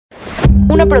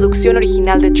una producción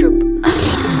original de Troop.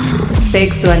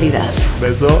 Sexualidad.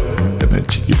 Beso en el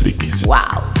chiquitriquis. ¡Wow!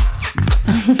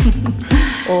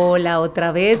 Hola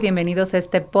otra vez, bienvenidos a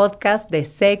este podcast de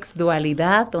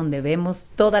Sexdualidad, donde vemos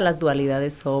todas las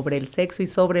dualidades sobre el sexo y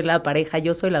sobre la pareja.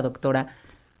 Yo soy la doctora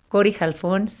Cori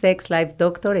Jalfón, Sex Life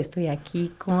Doctor. Estoy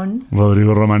aquí con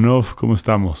Rodrigo Romanov, ¿cómo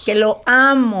estamos? que lo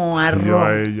amo a Yo a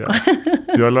Ro. ella,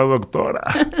 yo a la doctora.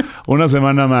 Una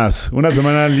semana más, una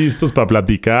semana listos para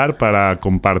platicar, para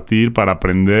compartir, para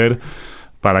aprender,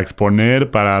 para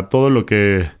exponer, para todo lo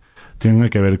que tenga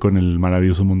que ver con el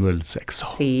maravilloso mundo del sexo.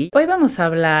 Sí. Hoy vamos a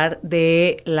hablar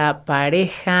de la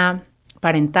pareja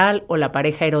parental o la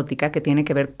pareja erótica, que tiene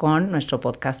que ver con nuestro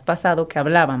podcast pasado que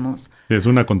hablábamos Es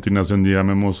una continuación,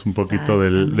 digamos, un poquito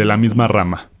de la misma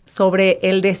rama. sobre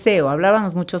el deseo.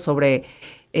 Hablábamos mucho sobre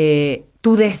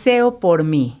tu deseo por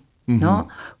mí, ¿no?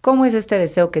 ¿Cómo es este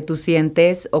deseo que tú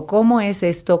sientes o cómo es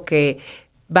esto que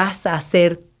vas a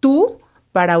hacer tú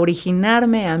para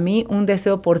originarme a mí un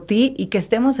deseo por ti y que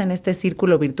estemos en este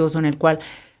círculo virtuoso en el cual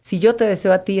si yo te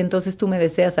deseo a ti, entonces tú me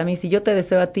deseas a mí. Si yo te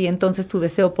deseo a ti, entonces tu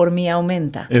deseo por mí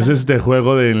aumenta, ¿no? Es este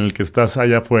juego en el que estás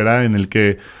allá afuera, en el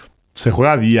que se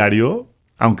juega a diario,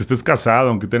 aunque estés casado,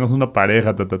 aunque tengas una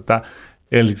pareja,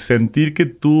 el sentir que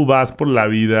tú vas por la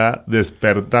vida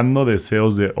despertando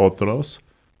deseos de otros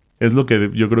es lo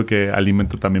que yo creo que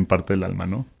alimenta también parte del alma,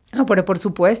 ¿no? Ah, pero por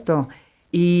supuesto.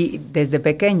 Y desde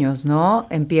pequeños, ¿no?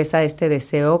 Empieza este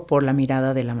deseo por la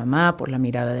mirada de la mamá, por la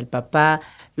mirada del papá,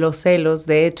 los celos.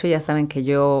 De hecho, ya saben que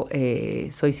yo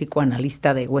soy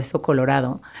psicoanalista de hueso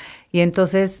colorado. Y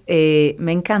entonces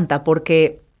me encanta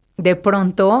porque de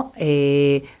pronto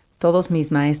todos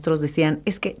mis maestros decían,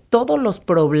 es que todos los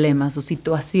problemas o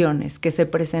situaciones que se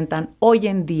presentan hoy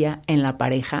en día en la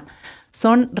pareja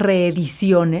son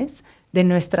reediciones de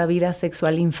nuestra vida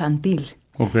sexual infantil.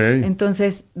 Ok.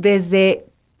 Entonces, desde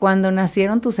cuando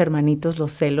nacieron tus hermanitos,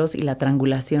 los celos y la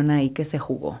triangulación ahí que se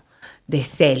jugó, de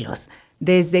celos,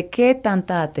 desde qué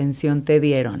tanta atención te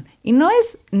dieron. Y no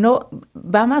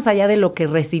va más allá de lo que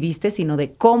recibiste, sino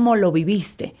de cómo lo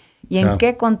viviste y en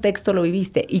qué contexto lo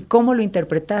viviste y cómo lo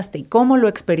interpretaste y cómo lo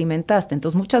experimentaste.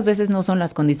 Entonces, muchas veces no son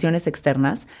las condiciones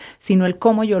externas, sino el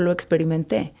cómo yo lo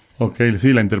experimenté. Ok,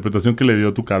 sí, la interpretación que le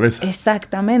dio tu cabeza.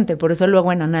 Exactamente, por eso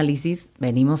luego en análisis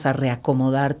venimos a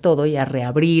reacomodar todo y a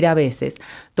reabrir a veces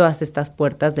todas estas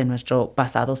puertas de nuestro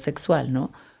pasado sexual,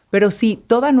 ¿no? Pero sí,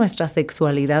 toda nuestra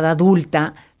sexualidad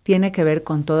adulta tiene que ver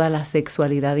con toda la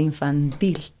sexualidad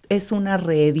infantil. Es una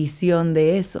reedición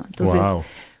de eso. Entonces,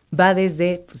 va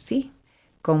desde, pues sí,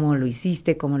 cómo lo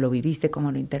hiciste, cómo lo viviste,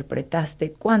 cómo lo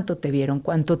interpretaste, cuánto te vieron,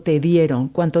 cuánto te dieron,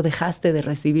 cuánto dejaste de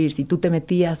recibir, si tú te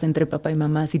metías entre papá y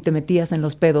mamá, si te metías en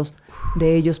los pedos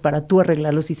de ellos para tú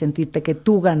arreglarlos y sentirte que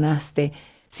tú ganaste,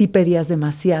 si pedías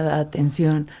demasiada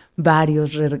atención,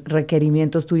 varios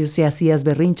requerimientos tuyos, si hacías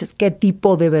berrinches, qué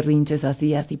tipo de berrinches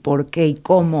hacías y por qué y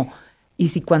cómo. Y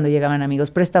si cuando llegaban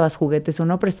amigos, prestabas juguetes o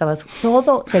no prestabas,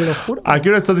 todo, te lo juro. ¿A qué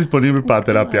hora estás disponible para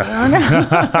terapia?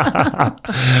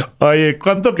 Oye,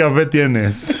 ¿cuánto café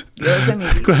tienes? Dios de mi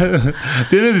vida.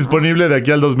 ¿Tienes disponible de aquí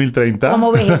al 2030?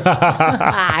 ¿Cómo ves?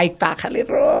 Ay, pájale,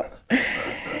 Ro.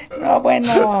 No,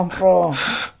 bueno, Ro.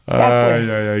 Ya pues.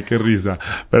 Ay, qué risa.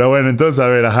 Pero bueno, entonces, a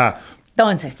ver,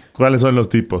 Entonces, ¿cuáles son los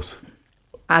tipos?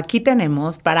 aquí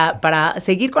tenemos, para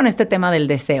seguir con este tema del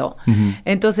deseo,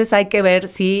 entonces hay que ver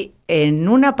si en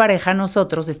una pareja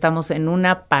nosotros estamos en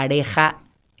una pareja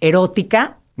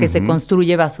erótica que se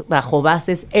construye bajo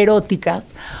bases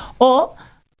eróticas o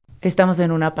estamos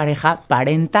en una pareja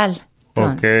parental.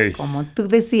 Entonces, como tú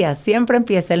decías, siempre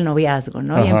empieza el noviazgo,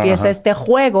 ¿no? Y empieza este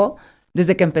juego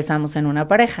desde que empezamos en una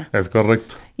pareja. Es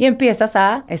correcto. Y empiezas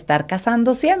a estar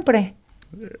casando siempre.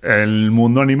 El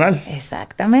mundo animal.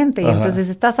 Exactamente. Y entonces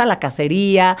estás a la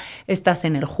cacería, estás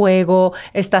en el juego,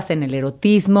 estás en el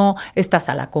erotismo, estás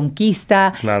a la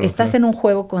conquista, estás en un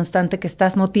juego constante que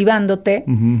estás motivándote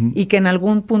y que en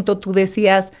algún punto tú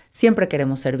decías, siempre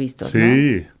queremos ser vistos,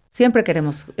 ¿no? Siempre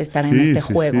queremos estar en este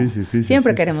juego.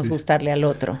 Siempre queremos gustarle al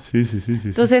otro.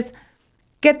 Entonces,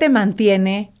 ¿qué te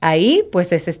mantiene ahí?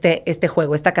 Pues es este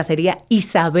juego, esta cacería y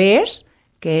saber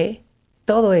que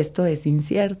todo esto es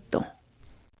incierto,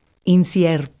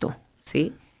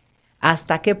 ¿sí?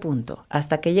 ¿Hasta qué punto?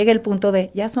 Hasta que llegue el punto de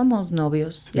ya somos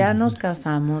novios, ya nos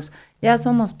casamos, ya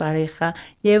somos pareja,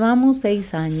 llevamos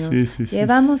 6 años,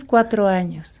 llevamos 4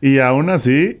 años. Y aún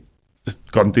así,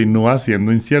 continúa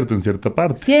siendo incierto en cierta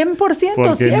parte. 100%,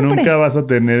 porque siempre. Nunca vas a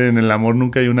tener en el amor,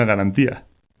 nunca hay una garantía.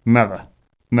 Nada.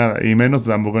 Y menos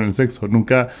tampoco en el sexo.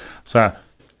 Nunca, o sea,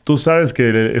 tú sabes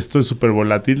que esto es súper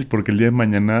volátil porque el día de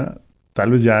mañana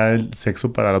tal vez ya el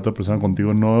sexo para la otra persona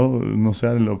contigo no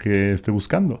sea lo que esté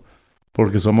buscando.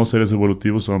 porque somos seres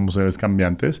evolutivos, somos seres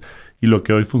cambiantes, y lo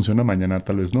que hoy funciona, mañana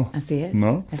tal vez no. Así es,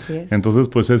 ¿no? así es. Entonces,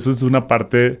 pues eso es una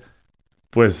parte,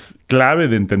 pues, clave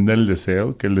de entender el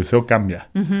deseo, que el deseo cambia,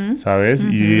 ¿sabes?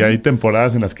 Y hay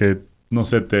temporadas en las que, no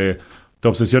sé, te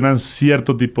obsesionan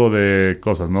cierto tipo de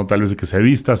cosas, ¿no? Tal vez de que se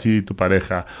vista así tu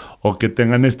pareja, o que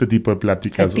tengan este tipo de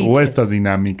pláticas, Fetiches. o estas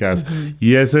dinámicas.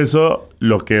 Y es eso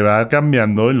lo que va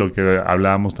cambiando, y lo que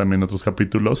hablábamos también en otros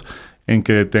capítulos, en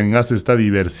que tengas esta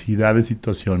diversidad de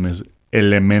situaciones,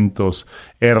 elementos,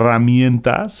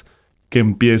 herramientas que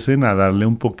empiecen a darle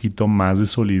un poquito más de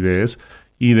solidez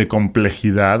y de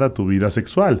complejidad a tu vida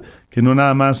sexual. Que no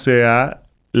nada más sea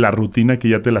la rutina que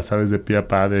ya te la sabes de pie a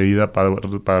pa, de ida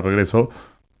para regreso,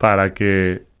 para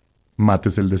que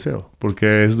mates el deseo.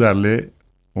 Porque es darle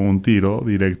un tiro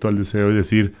directo al deseo y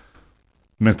decir,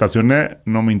 me estacioné,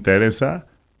 no me interesa,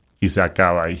 y se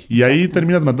acaba ahí. Y ahí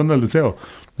terminas matando el deseo.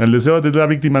 El deseo es la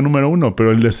víctima número 1,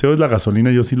 pero el deseo es la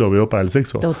gasolina, yo sí lo veo para el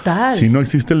sexo. Total. Si no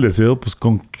existe el deseo, pues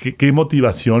 ¿con qué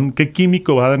motivación, qué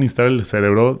químico va a necesitar el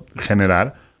cerebro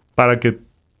generar para que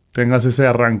tengas ese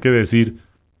arranque de decir,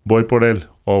 voy por él,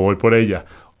 o voy por ella,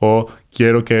 o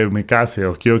quiero que me case,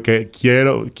 o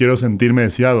quiero sentirme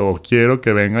deseado, o quiero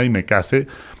que venga y me case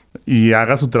y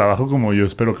haga su trabajo como yo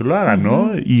espero que lo haga,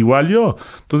 ¿no? Igual yo.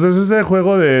 Entonces ese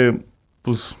juego de,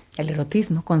 pues... El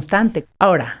erotismo constante.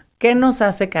 Ahora, ¿qué nos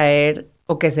hace caer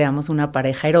o que seamos una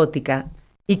pareja erótica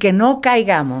y que no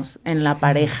caigamos en la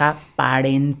pareja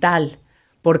parental?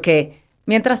 Porque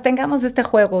mientras tengamos este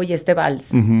juego y este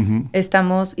vals,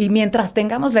 estamos, y mientras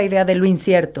tengamos la idea de lo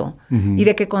incierto y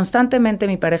de que constantemente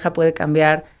mi pareja puede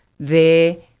cambiar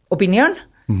de opinión,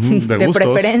 de gustos,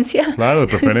 preferencia. Claro, de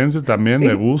preferencias también, Sí.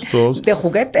 de gustos. De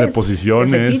juguetes. De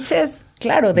posiciones. De fetiches,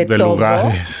 claro, de de todo.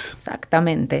 lugares.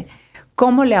 Exactamente.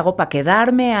 ¿Cómo le hago para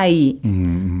quedarme ahí?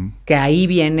 Que ahí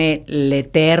viene el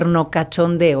eterno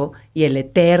cachondeo y el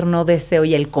eterno deseo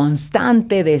y el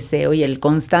constante deseo y el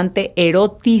constante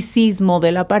eroticismo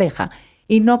de la pareja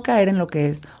y no caer en lo que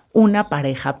es una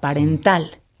pareja parental.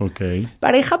 Ok.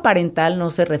 Pareja parental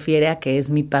no se refiere a que es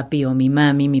mi papi o mi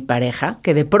mami, mi pareja,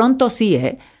 que de pronto sí,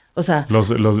 ¿eh? O sea...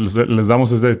 Les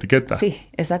damos esta etiqueta. Sí,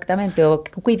 exactamente. O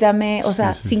cuídame, o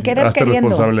sea, sin querer Hazte queriendo.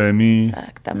 responsable de mí.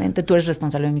 Exactamente. Tú eres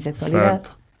responsable de mi sexualidad.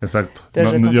 Exacto. Tú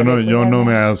eres Yo no responsable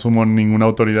me asumo ninguna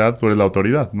autoridad, tú eres la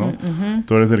autoridad, ¿no?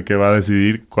 Tú eres el que va a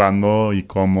decidir cuándo y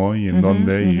cómo y en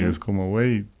dónde. Y es como,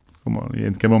 güey, ¿y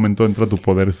en qué momento entra tu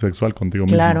poder sexual contigo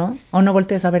mismo? Claro. O no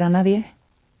voltees a ver a nadie.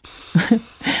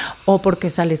 O porque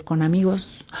sales con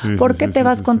amigos. ¿Por qué te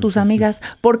vas con tus amigas?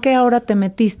 ¿Por qué ahora te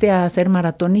metiste a ser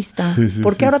maratonista?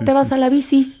 ¿Por qué ahora te vas a la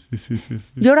bici? Sí.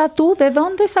 Y ahora tú, ¿de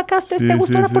dónde sacaste este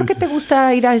gusto? ¿Ahora por qué te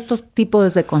gusta ir a estos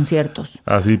tipos de conciertos?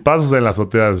 Así, pasos en la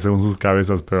azotea según sus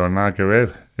cabezas, pero nada que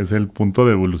ver. Es el punto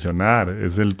de evolucionar,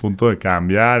 es el punto de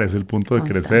cambiar, es el punto de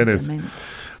crecer.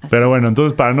 Pero bueno,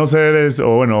 entonces para no ser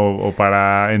o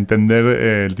para entender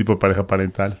el tipo de pareja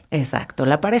parental. Exacto.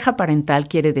 La pareja parental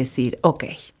quiere decir, ok,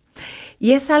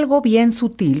 y es algo bien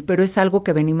sutil, pero es algo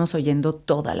que venimos oyendo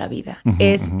toda la vida.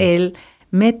 Es el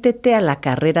métete a la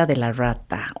carrera de la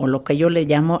rata, o lo que yo le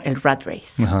llamo el rat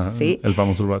race. ¿Sí? El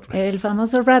famoso rat race. El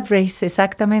famoso rat race,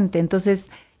 exactamente. Entonces,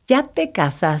 ya te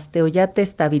casaste o ya te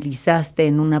estabilizaste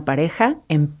en una pareja,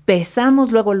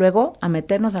 empezamos luego a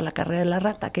meternos a la carrera de la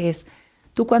rata, que es...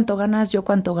 ¿Tú cuánto ganas? ¿Yo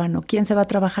cuánto gano? ¿Quién se va a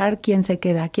trabajar? ¿Quién se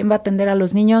queda? ¿Quién va a atender a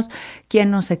los niños? ¿Quién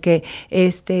no sé qué?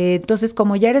 Entonces,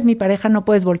 como ya eres mi pareja, no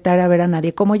puedes voltear a ver a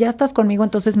nadie. Como ya estás conmigo,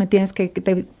 entonces tienes que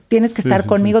estar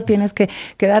conmigo, tienes que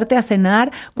quedarte a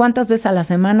cenar. ¿Cuántas veces a la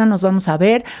semana nos vamos a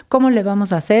ver? ¿Cómo le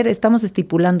vamos a hacer? Estamos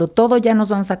estipulando todo, ya nos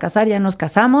vamos a casar, ya nos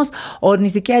casamos, o ni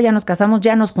siquiera ya nos casamos,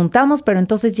 ya nos juntamos, pero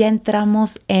entonces ya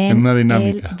entramos en una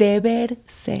dinámica. El deber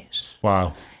ser.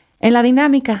 Wow. En la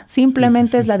dinámica,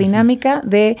 simplemente es la dinámica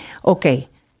de, ok,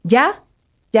 ya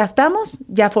estamos,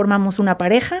 ya formamos una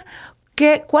pareja.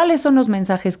 ¿Cuáles son los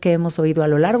mensajes que hemos oído a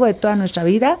lo largo de toda nuestra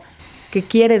vida? ¿Qué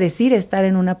quiere decir estar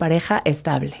en una pareja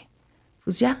estable?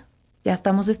 Pues ya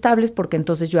estamos estables porque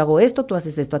entonces yo hago esto, tú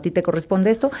haces esto, a ti te corresponde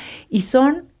esto. Y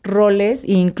son roles,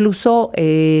 incluso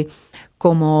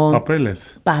como...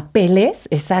 Papeles,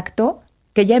 exacto,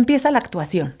 que ya empieza la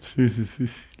actuación. Sí,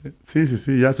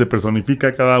 ya se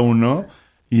personifica cada uno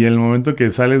y en el momento que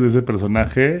sales de ese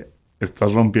personaje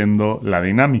estás rompiendo la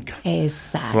dinámica.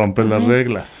 Exacto. Rompes las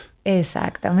reglas.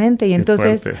 Exactamente. Y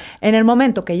entonces, fuerte. En el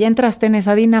momento que ya entraste en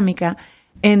esa dinámica,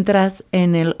 entras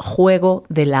en el juego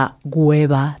de la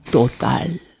hueva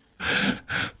total.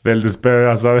 Del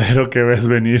despedazadero que ves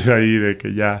venir ahí, de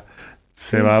que ya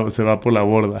se va por la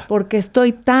borda. Porque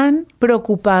estoy tan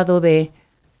preocupado de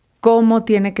cómo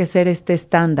tiene que ser este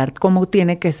estándar, cómo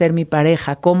tiene que ser mi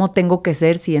pareja, cómo tengo que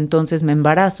ser si entonces me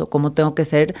embarazo, cómo tengo que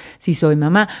ser si soy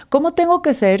mamá, cómo tengo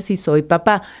que ser si soy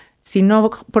papá, si no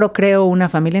procreo una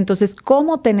familia, entonces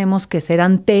cómo tenemos que ser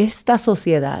ante esta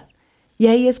sociedad. Y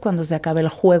ahí es cuando se acaba el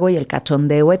juego y el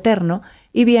cachondeo eterno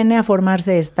y viene a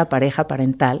formarse esta pareja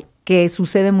parental, que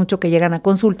sucede mucho que llegan a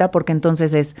consulta porque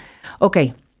entonces es, ok,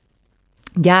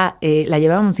 ya la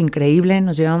llevábamos increíble,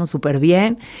 nos llevamos súper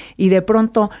bien y de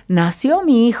pronto nació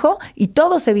mi hijo y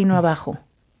todo se vino abajo.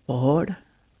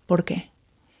 ¿Por qué?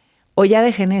 O ya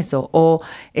dejen eso, o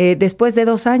después de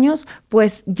 2 años,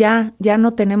 pues ya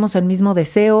no tenemos el mismo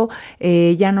deseo,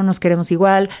 ya no nos queremos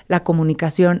igual, la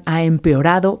comunicación ha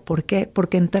empeorado. ¿Por qué?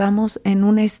 Porque entramos en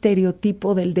un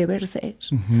estereotipo del deber ser.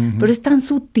 Uh-huh. Pero es tan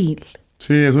sutil.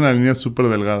 Sí, es una línea súper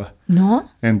delgada. ¿No?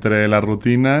 Entre la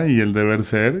rutina y el deber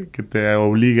ser que te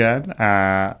obligan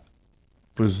a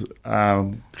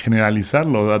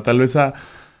generalizarlo, tal vez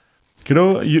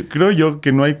creo yo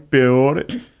que no hay peor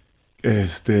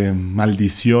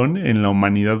maldición en la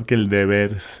humanidad que el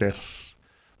deber ser.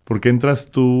 Porque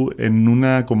entras tú en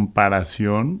una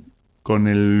comparación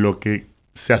con lo que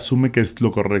se asume que es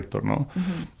lo correcto, ¿no?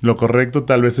 Uh-huh. Lo correcto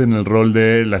tal vez en el rol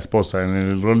de la esposa, en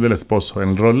el rol del esposo, en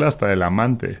el rol hasta del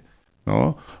amante,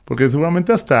 ¿no? Porque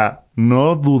seguramente hasta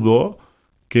no dudo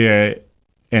que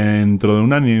dentro de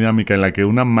una dinámica en la que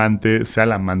un amante sea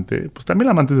el amante, pues también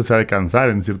el amante se ha de cansar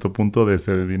en cierto punto de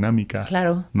esa dinámica.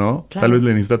 Claro. ¿No? Claro. Tal vez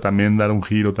le necesita también dar un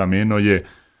giro también. Oye,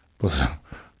 pues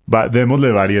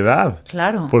démosle variedad.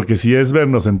 Claro. Porque si es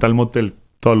vernos en tal motel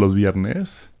todos los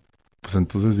viernes, pues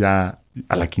entonces ya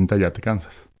a la quinta ya te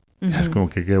cansas. Uh-huh. Ya es como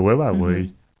que qué hueva, güey.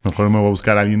 Uh-huh. Mejor me voy a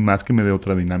buscar a alguien más que me dé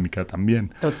otra dinámica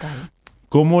también. Total.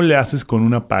 ¿Cómo le haces con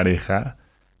una pareja?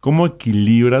 ¿Cómo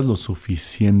equilibras lo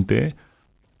suficiente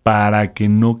para que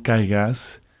no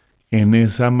caigas en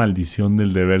esa maldición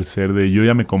del deber ser de yo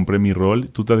ya me compré mi rol,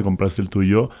 tú te compraste el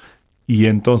tuyo y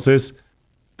entonces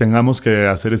tengamos que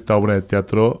hacer esta obra de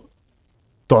teatro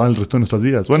todo el resto de nuestras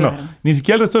vidas? Bueno, claro. Ni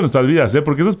siquiera el resto de nuestras vidas,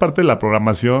 porque eso es parte de la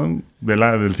programación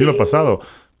del siglo pasado.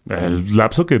 El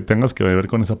lapso que tengas que beber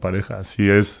con esa pareja, si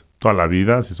es toda la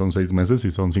vida, si son 6 meses,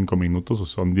 si son 5 minutos o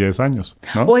son 10 años,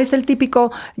 ¿no? O es el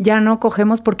típico, ya no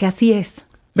cogemos porque así es.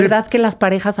 ¿Verdad que las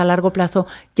parejas a largo plazo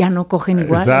ya no cogen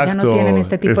igual? Exacto. Ya no tienen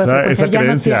este tipo de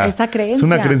frecuencia. Esa creencia. Es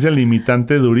una creencia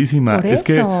limitante durísima. Por es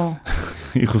eso.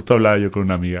 Y justo hablaba yo con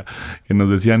una amiga que nos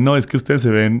decía, no, es que ustedes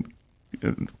se ven,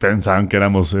 pensaban que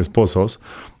éramos esposos,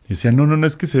 y decían, no,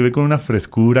 es que se ve con una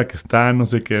frescura que está, no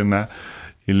sé qué, nada.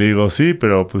 Y le digo, sí,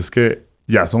 pero pues es que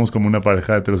ya somos como una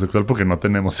pareja heterosexual porque no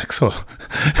tenemos sexo.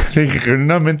 Le dije,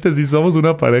 genuinamente sí somos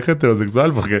una pareja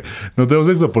heterosexual porque no tenemos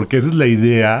sexo. Porque esa es la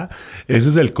idea, ese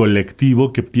es el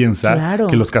colectivo que piensa claro.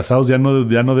 que los casados ya no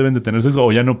deben de tener sexo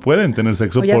o ya no pueden tener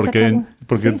sexo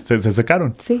porque sí. se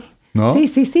secaron. Sí. ¿No?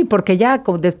 Sí, porque ya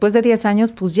después de 10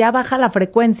 años pues ya baja la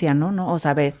frecuencia, ¿no? O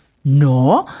sea, a ver,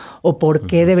 no, o por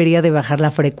qué debería de bajar la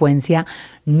frecuencia,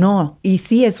 no. Y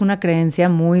sí es una creencia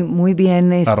muy, muy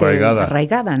bien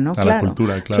arraigada, ¿no? A la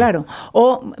cultura, claro.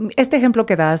 O este ejemplo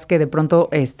que das, que de pronto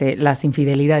las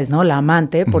infidelidades, ¿no? La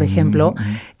amante, por ejemplo,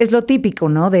 es lo típico,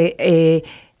 ¿no? De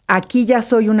aquí ya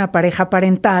soy una pareja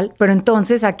parental, pero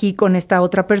entonces aquí con esta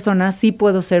otra persona sí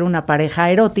puedo ser una pareja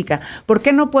erótica. ¿Por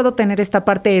qué no puedo tener esta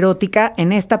parte erótica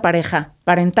en esta pareja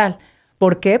parental?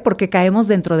 ¿Por qué? Porque caemos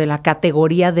dentro de la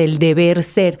categoría del deber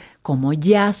ser. Como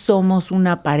ya somos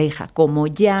una pareja, como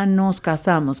ya nos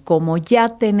casamos, como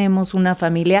ya tenemos una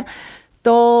familia,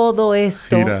 todo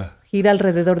esto gira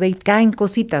alrededor de ahí, caen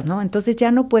cositas, ¿no? Entonces ya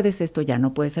no puedes esto, ya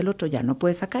no puedes el otro, ya no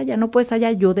puedes acá, ya no puedes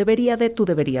allá, yo debería de, tú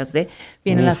deberías de.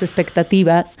 Vienen las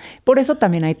expectativas. Por eso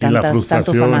también hay tantos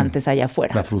amantes allá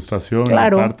afuera. La frustración,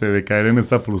 claro. Aparte de caer en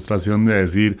esta frustración de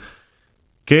decir...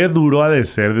 Qué duro ha de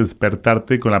ser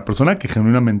despertarte con la persona que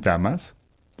genuinamente amas,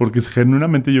 porque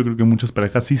genuinamente yo creo que muchas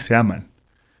parejas sí se aman,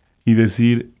 y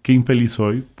decir qué infeliz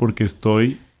soy porque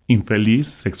estoy infeliz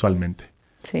sexualmente.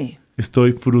 Sí.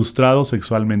 Estoy frustrado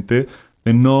sexualmente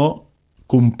de no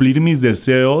cumplir mis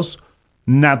deseos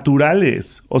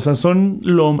naturales. O sea, son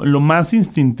lo más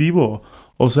instintivo.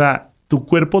 O sea, tu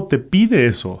cuerpo te pide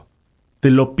eso. Te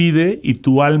lo pide y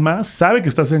tu alma sabe que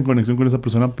estás en conexión con esa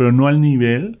persona, pero no al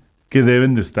nivel que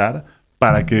deben de estar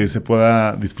para que se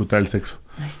pueda disfrutar el sexo.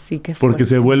 Ay, sí, qué fuerte.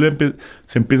 Porque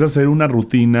se empieza a hacer una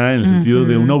rutina en el sentido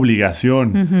de una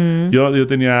obligación. Yo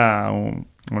tenía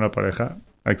una pareja,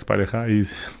 expareja, y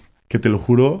que te lo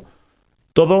juro,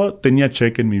 todo tenía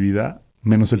check en mi vida,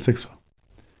 menos el sexo.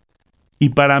 Y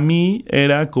para mí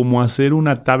era como hacer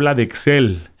una tabla de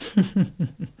Excel.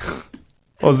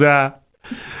 O sea...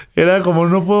 Era como,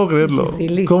 no puedo creerlo.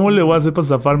 ¿Cómo le voy a hacer para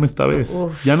zafarme esta vez?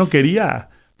 Uf. Ya no quería.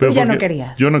 Tú ya no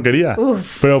querías. Yo no quería.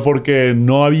 Uf. Pero porque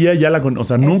no había ya la conexión. O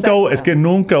sea,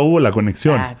 nunca hubo la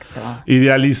conexión. Exacto.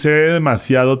 Idealicé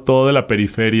demasiado todo de la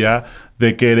periferia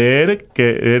de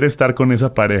querer estar con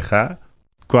esa pareja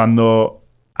cuando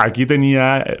aquí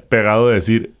tenía pegado de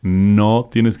decir, no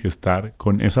tienes que estar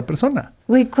con esa persona.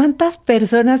 Güey, ¿cuántas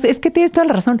personas? Es que tienes toda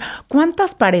la razón.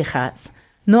 ¿Cuántas parejas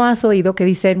no has oído que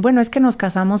dicen, bueno, es que nos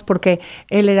casamos porque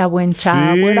él era buen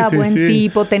chavo, era buen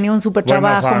tipo, tenía un súper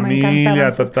trabajo, familia, me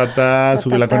encantaba.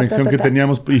 la conexión que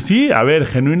teníamos. Y sí, a ver,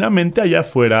 genuinamente allá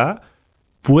afuera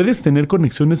puedes tener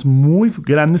conexiones muy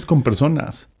grandes con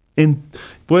personas.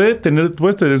 Puedes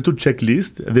tener tu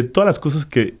checklist de todas las cosas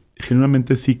que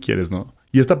genuinamente sí quieres, ¿no?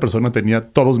 Y esta persona tenía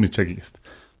todos mis checklists.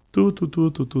 Tú.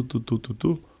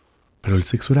 Pero el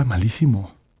sexo era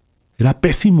malísimo. Era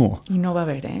pésimo. Y no va a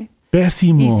haber, ¿eh?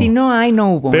 Pésimo. Y si no hay,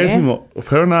 no hubo. Pésimo.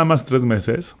 Fueron nada más 3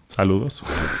 meses. Saludos.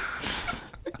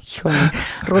 Híjole.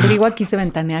 Rodrigo aquí se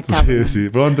ventanea cabrón. Sí,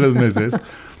 fueron 3 meses.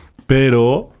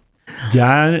 Pero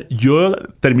ya yo,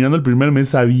 terminando el primer mes,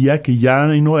 sabía que ya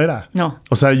no era. No.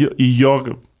 O sea, yo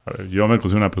me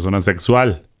considero una persona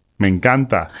sexual. Me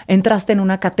encanta. Entraste en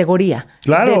una categoría.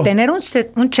 Claro. De tener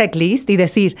un checklist y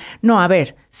decir, no, a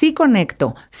ver, sí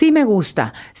conecto, sí me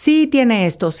gusta, sí tiene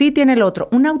esto, sí tiene el otro.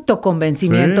 Un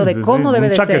autoconvencimiento de cómo debe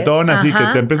de ser. Un chaquetón así que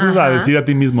te empiezas a decir a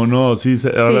ti mismo, no, a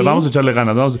ver, vamos a echarle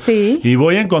ganas. Vamos. Sí. Y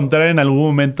voy a encontrar en algún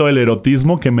momento el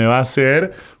erotismo que me va a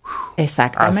hacer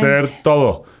hacer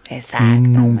todo. Exactamente.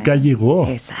 Y nunca llegó.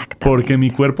 Exactamente. Porque mi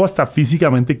cuerpo hasta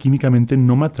físicamente, químicamente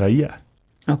no me atraía.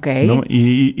 Ok. ¿No?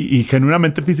 Y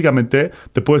genuinamente, físicamente,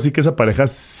 te puedo decir que esa pareja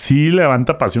sí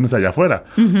levanta pasiones allá afuera.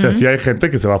 O sea, sí hay gente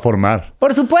que se va a formar.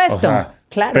 Por supuesto. O sea,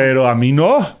 claro. Pero a mí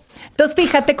no. Entonces,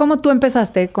 fíjate cómo tú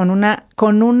empezaste con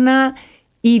una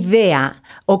idea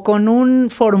o con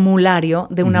un formulario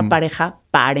de una pareja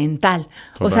parental.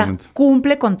 Totalmente. O sea,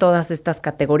 cumple con todas estas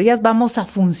categorías. Vamos a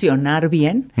funcionar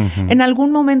bien. En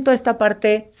algún momento esta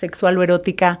parte sexual o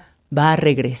erótica va a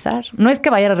regresar. No es que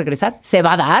vaya a regresar, se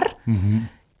va a dar.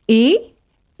 Y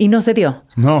no se dio.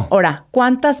 No. Ahora,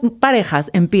 ¿cuántas parejas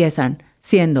empiezan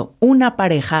siendo una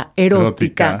pareja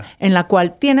erótica en la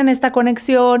cual tienen esta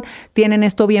conexión, tienen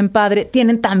esto bien padre,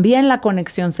 tienen también la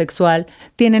conexión sexual,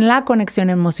 tienen la conexión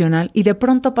emocional y de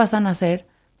pronto pasan a ser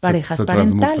parejas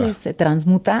parentales, se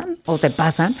transmutan o se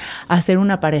pasan a ser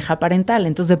una pareja parental?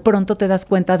 Entonces de pronto te das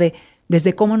cuenta de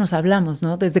desde cómo nos hablamos,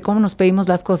 ¿no? Desde cómo nos pedimos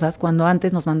las cosas cuando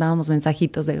antes nos mandábamos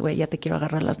mensajitos de, güey, ya te quiero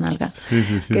agarrar las nalgas.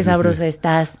 Qué sabrosa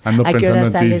estás. Ando ¿A qué hora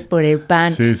sales ti por el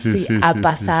pan? A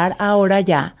pasar ahora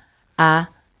ya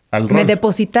a... ¿Me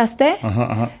depositaste?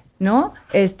 Ajá. ¿No?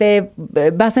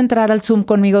 Vas a entrar al Zoom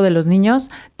conmigo de los niños.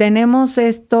 Tenemos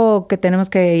esto que tenemos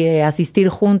que asistir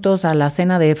juntos a la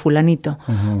cena de fulanito.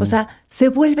 O sea, se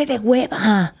vuelve de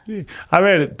hueva. Sí. A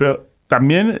ver, pero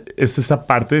también es esa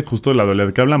parte justo de la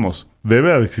dualidad que hablamos.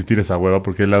 Debe de existir esa hueva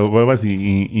porque la hueva es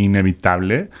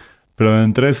inevitable, pero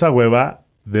dentro de esa hueva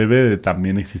debe de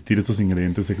también existir estos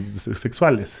ingredientes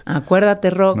sexuales. Acuérdate,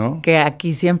 Rock, ¿no? Que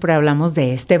aquí siempre hablamos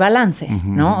de este balance,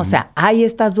 ¿no? O sea, hay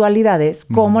estas dualidades.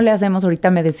 ¿Cómo le hacemos?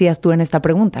 Ahorita me decías tú en esta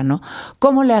pregunta, ¿no?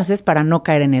 ¿Cómo le haces para no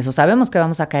caer en eso? Sabemos que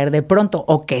vamos a caer de pronto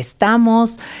o que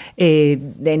estamos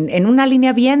en una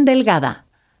línea bien delgada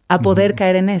a poder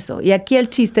caer en eso. Y aquí el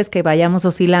chiste es que vayamos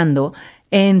oscilando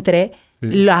entre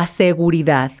la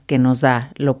seguridad que nos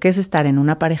da lo que es estar en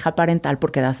una pareja parental,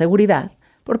 porque da seguridad,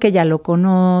 porque ya lo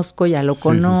conozco, ya lo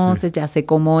conoces, ya sé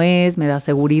cómo es, me da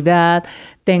seguridad,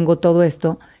 tengo todo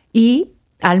esto. Y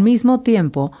al mismo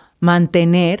tiempo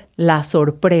mantener la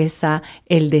sorpresa,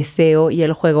 el deseo y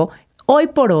el juego. Hoy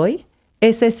por hoy,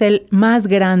 ese es el más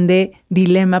grande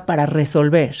dilema para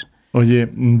resolver. Oye,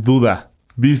 duda.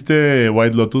 ¿Viste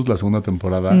White Lotus, la segunda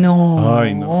temporada? No.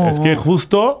 Ay, no. Es que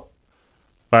justo,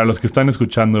 para los que están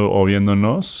escuchando o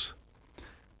viéndonos,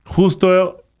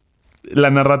 justo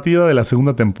la narrativa de la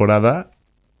segunda temporada,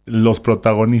 los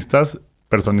protagonistas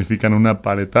personifican una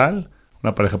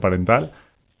pareja parental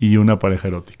y una pareja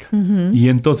erótica. Y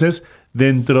entonces,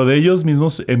 dentro de ellos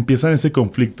mismos empiezan ese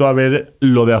conflicto a ver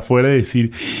lo de afuera y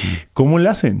decir, ¿cómo le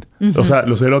hacen? O sea,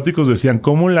 los eróticos decían,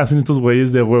 ¿cómo le hacen estos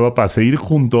güeyes de hueva para seguir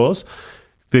juntos?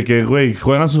 De que, güey,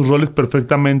 juegan sus roles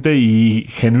perfectamente y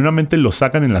genuinamente lo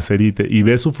sacan en la serie y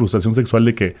ves su frustración sexual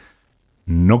de que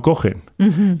no cogen.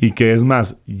 Y que es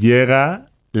más, llega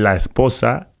la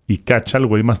esposa y cacha al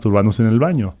güey masturbándose en el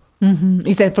baño.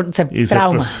 Y se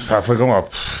trauma. O sea, fue como...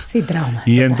 Sí, trauma.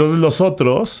 Y entonces los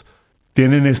otros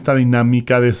tienen esta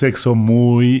dinámica de sexo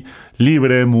muy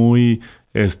libre, muy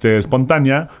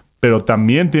espontánea, pero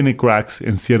también tiene cracks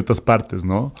en ciertas partes,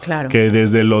 ¿no? Claro. Que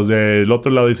desde los del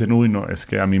otro lado dicen, uy, no, es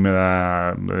que a mí me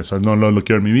da... Eso no lo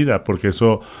quiero en mi vida, porque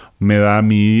eso me da a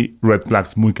mí red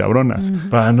flags muy cabronas.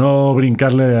 Para no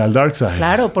brincarle al dark side.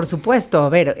 Claro, por supuesto. A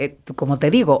ver, como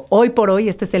te digo, hoy por hoy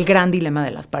este es el gran dilema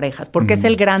de las parejas, porque es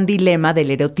el gran dilema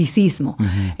del eroticismo.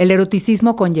 El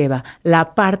eroticismo conlleva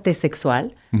la parte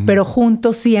sexual, pero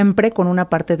junto siempre con una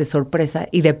parte de sorpresa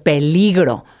y de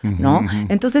peligro, ¿no?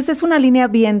 Entonces es una línea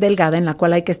bien delgada en la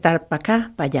cual hay que estar para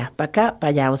acá, para allá, para acá,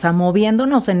 para allá. O sea,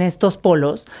 moviéndonos en estos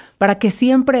polos para que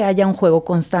siempre haya un juego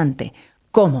constante.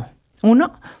 ¿Cómo?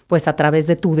 Uno, pues a través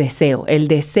de tu deseo, el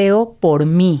deseo por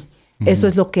mí. Eso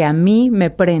es lo que a mí me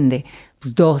prende.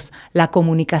 Pues, dos, la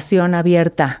comunicación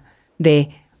abierta de...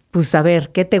 Pues a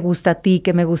ver, ¿qué te gusta a ti?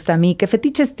 ¿Qué me gusta a mí? ¿Qué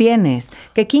fetiches tienes?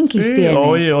 ¿Qué kinkies tienes?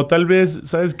 Oye, o tal vez,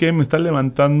 ¿sabes qué? Me está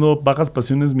levantando bajas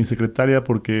pasiones mi secretaria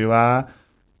porque va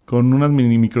con unas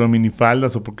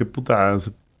minifaldas o porque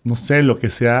putas, no sé, lo que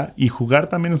sea. Y jugar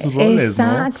también esos roles,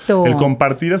 exacto. ¿no? El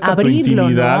compartir hasta abrirlo, tu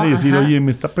intimidad, ¿no? Y decir, Ajá. oye,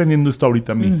 me está aprendiendo esto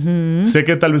ahorita a mí. Sé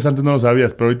que tal vez antes no lo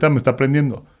sabías, pero ahorita me está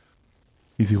aprendiendo.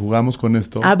 Y si jugamos con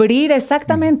esto... Abrir,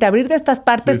 exactamente, abrir de estas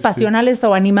partes pasionales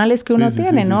o animales que uno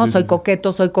tiene, ¿no? Soy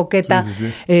coqueto, soy coqueta,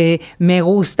 me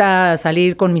gusta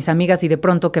salir con mis amigas y de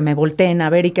pronto que me volteen a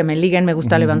ver y que me liguen, me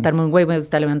gusta levantarme un güey, me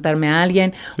gusta levantarme a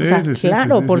alguien. O sea,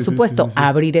 claro, por supuesto,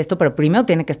 abrir esto, pero primero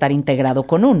tiene que estar integrado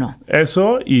con uno.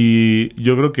 Eso, y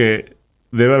yo creo que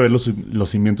debe haber los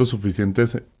cimientos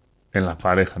suficientes en la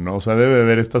pareja, ¿no? O sea, debe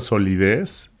haber esta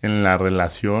solidez en la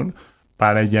relación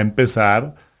para ya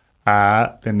empezar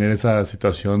a tener esa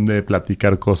situación de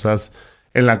platicar cosas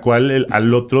en la cual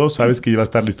al otro sabes que ya va a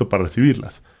estar listo para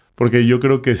recibirlas. Porque yo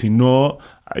creo que si no...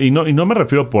 Y no me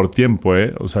refiero por tiempo,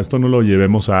 ¿eh? O sea, esto no lo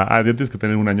llevemos a... ya tienes que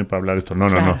tener un año para hablar esto. No.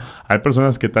 Hay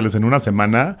personas que tales en una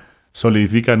semana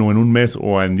solidifican, o en un mes,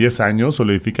 o en 10 años,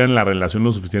 solidifican la relación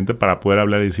lo suficiente para poder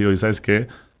hablar y decir, oye, ¿sabes qué?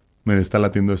 Me está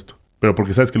latiendo esto. Pero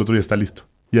porque sabes que el otro ya está listo.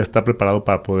 Ya está preparado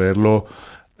para poderlo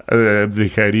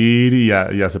digerir y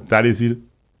aceptar y decir...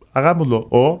 hagámoslo.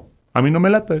 O a mí no me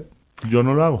late, yo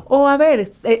no lo hago. O a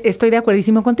ver, estoy de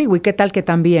acuerdísimo contigo. ¿Y qué tal que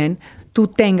también tú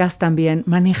tengas también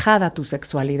manejada tu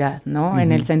sexualidad, ¿no?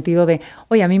 En el sentido de,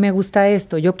 oye, a mí me gusta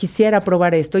esto, yo quisiera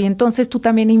probar esto. Y entonces tú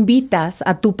también invitas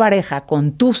a tu pareja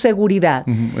con tu seguridad.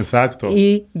 Exacto.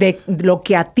 Y de lo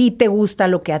que a ti te gusta,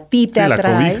 lo que a ti te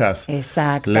atrae. La cobijas.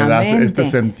 Exactamente. Le das este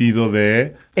sentido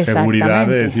de seguridad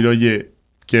de decir, oye,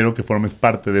 quiero que formes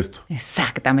parte de esto.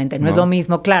 Exactamente, no es lo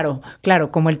mismo, claro,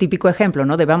 como el típico ejemplo,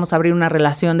 ¿no? De vamos a abrir una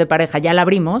relación de pareja, ya la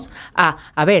abrimos, a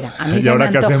ver, a mí ¿Y ahora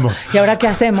qué hacemos? ¿Y ahora qué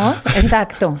hacemos?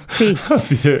 Exacto, sí.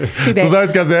 Así es. Sí, ¿tú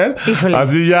sabes qué hacer? Híjole.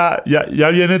 Así ya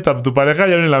viene tu pareja,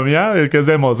 ya viene la mía, ¿qué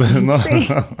hacemos? ¿No? Sí.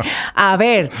 A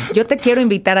ver, yo te quiero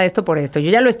invitar a esto por esto,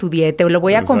 yo ya lo estudié, te lo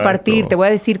voy a compartir, te voy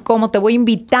a decir cómo, te voy a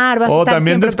invitar, vas a estar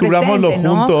también siempre descubrámoslo presente,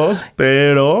 ¿no? juntos,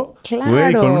 pero,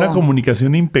 güey, con una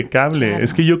comunicación impecable. Claro.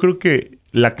 Es que yo creo que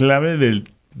la clave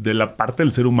de la parte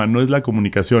del ser humano es la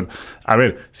comunicación. A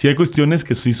ver, sí hay cuestiones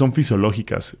que sí son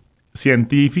fisiológicas.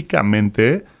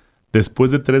 Científicamente,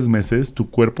 después de 3 meses, tu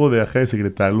cuerpo deja de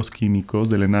secretar los químicos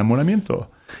del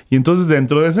enamoramiento. Y entonces,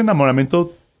 dentro de ese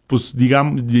enamoramiento, pues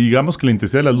digamos que la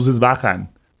intensidad de las luces bajan.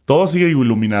 Todo sigue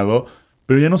iluminado,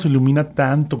 pero ya no se ilumina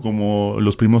tanto como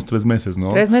los primeros 3 meses, ¿no?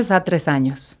 3 meses a 3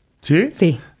 años. ¿Sí?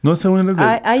 Sí. No sé,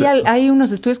 hay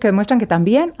unos estudios que demuestran que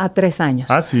también a 3 años.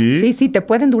 ¿Ah, sí? Sí, te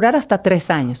pueden durar hasta 3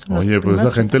 años. Oye, pues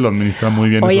esa gente lo administra muy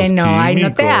bien. Oye, esos no, químicos. ay,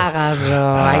 no te hagas,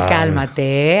 bro. Ay,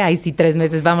 cálmate. Ay, sí, 3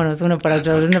 meses, vámonos, uno para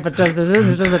otro, no.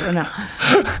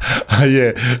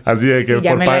 Oye, así de que... Sí,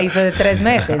 ya me la hizo de 3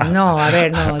 meses. No, a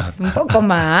ver, no,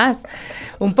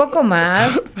 un poco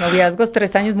más. Noviazgos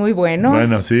 3 años muy buenos.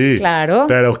 Bueno, sí. Claro.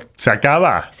 Pero se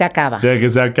acaba. De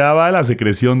que se acaba la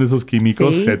secreción de esos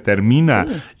químicos, se termina.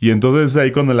 Sí. Y entonces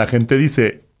ahí cuando la gente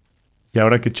dice, ¿y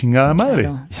ahora qué chingada madre?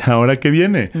 Claro. ¿Y ahora qué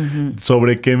viene?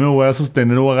 ¿Sobre qué me voy a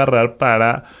sostener o agarrar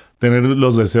para tener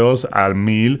los deseos al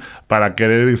 1000, para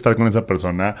querer estar con esa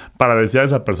persona, para desear a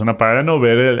esa persona, para no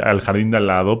ver al jardín de al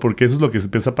lado? Porque eso es lo que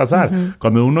empieza a pasar.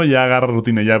 Cuando uno ya agarra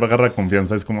rutina, ya agarra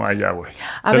confianza, es como, ay, ya, güey.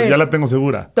 Ya la tengo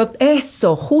segura.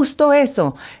 Eso, justo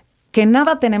eso. Que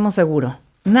nada tenemos seguro.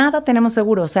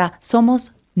 O sea,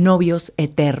 somos novios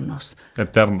eternos.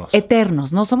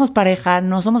 Eternos. No somos pareja,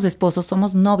 no somos esposos,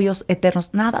 somos novios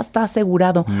eternos. Nada está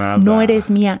asegurado. Nada. No eres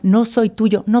mía, no soy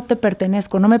tuyo, no te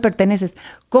pertenezco, no me perteneces.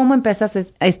 ¿Cómo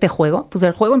empiezas este juego? Pues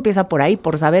el juego empieza por ahí,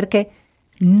 por saber que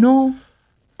no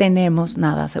tenemos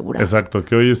nada asegurado. Exacto,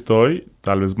 que hoy estoy,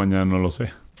 tal vez mañana no lo sé.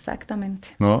 Exactamente.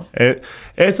 ¿No?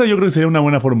 Eso yo creo que sería una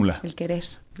buena fórmula. El querer.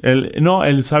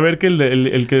 El saber que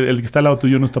el que está al lado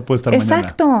tuyo no puede estar mañana.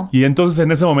 Exacto. Y entonces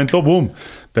en ese momento, boom,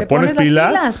 te pones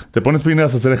pilas. Te pones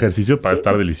pilas a hacer ejercicio para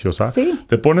estar deliciosa. Sí.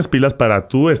 Te pones pilas para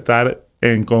tú estar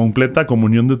en completa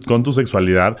comunión con tu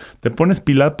sexualidad. Te pones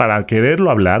pilas para quererlo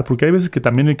hablar, porque hay veces que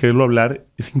también el quererlo hablar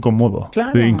es incómodo.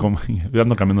 Claro. Ya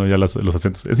ando cambiando ya los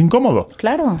acentos. Es incómodo.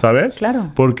 Claro. ¿Sabes?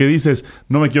 Claro. Porque dices,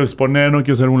 no me quiero exponer, no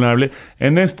quiero ser vulnerable.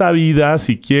 En esta vida,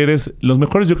 si quieres, los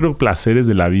mejores, yo creo, placeres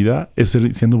de la vida es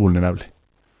ser siendo vulnerable.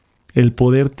 El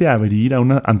poderte abrir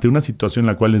ante una situación en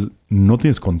la cual no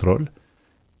tienes control.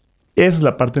 Esa es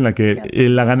la parte en la que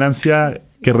la ganancia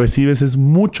que recibes es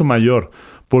mucho mayor.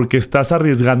 Porque estás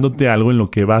arriesgándote a algo en lo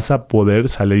que vas a poder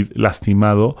salir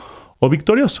lastimado o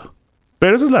victorioso.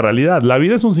 Pero esa es la realidad. La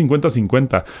vida es un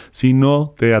 50-50. Si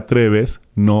no te atreves,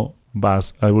 no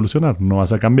vas a evolucionar, no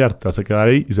vas a cambiar. Te vas a quedar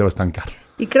ahí y se va a estancar.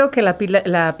 Y creo que la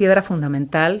piedra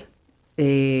fundamental,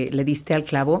 le diste al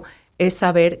clavo, es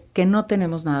saber que no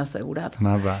tenemos nada asegurado.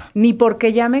 Nada. Ni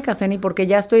porque ya me casé, ni porque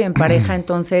ya estoy en pareja,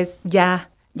 entonces ya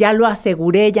lo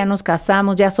aseguré, ya nos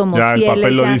casamos, ya somos ya fieles. El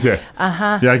papel lo dice.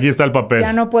 Ajá. Ya aquí está el papel.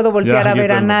 Ya no puedo voltear a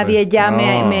ver a nadie, ya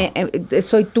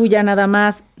soy tuya nada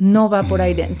más. No va por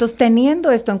ahí. Entonces,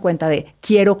 teniendo esto en cuenta de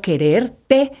quiero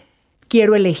quererte,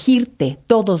 quiero elegirte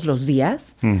todos los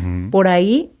días, por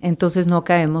ahí, entonces no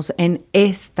caemos en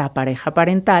esta pareja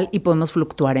parental y podemos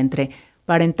fluctuar entre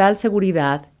parental,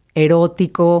 seguridad,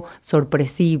 erótico,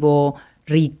 sorpresivo,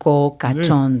 rico,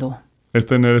 cachondo. Es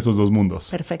tener esos dos mundos.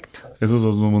 Perfecto. Esos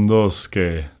dos mundos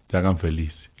que te hagan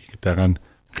feliz y que te hagan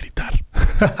gritar.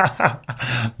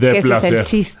 De que placer. Ese es el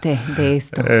chiste de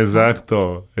esto.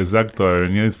 Exacto. De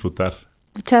venir a disfrutar.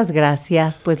 Muchas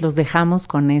gracias. Pues los dejamos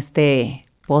con este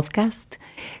podcast.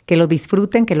 Que lo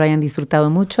disfruten, que lo hayan disfrutado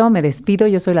mucho. Me despido.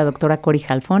 Yo soy la doctora Cori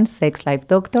Jalfón, Sex Life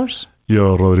Doctor.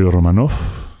 Yo, Rodrigo Romanov.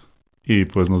 Y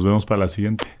pues nos vemos para la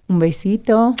siguiente. Un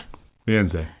besito.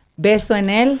 Fíjense. Beso en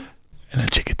el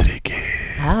chiquitriquis.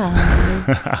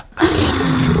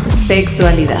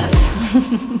 Sexualidad.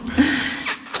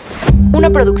 Una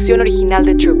producción original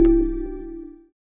de Troop.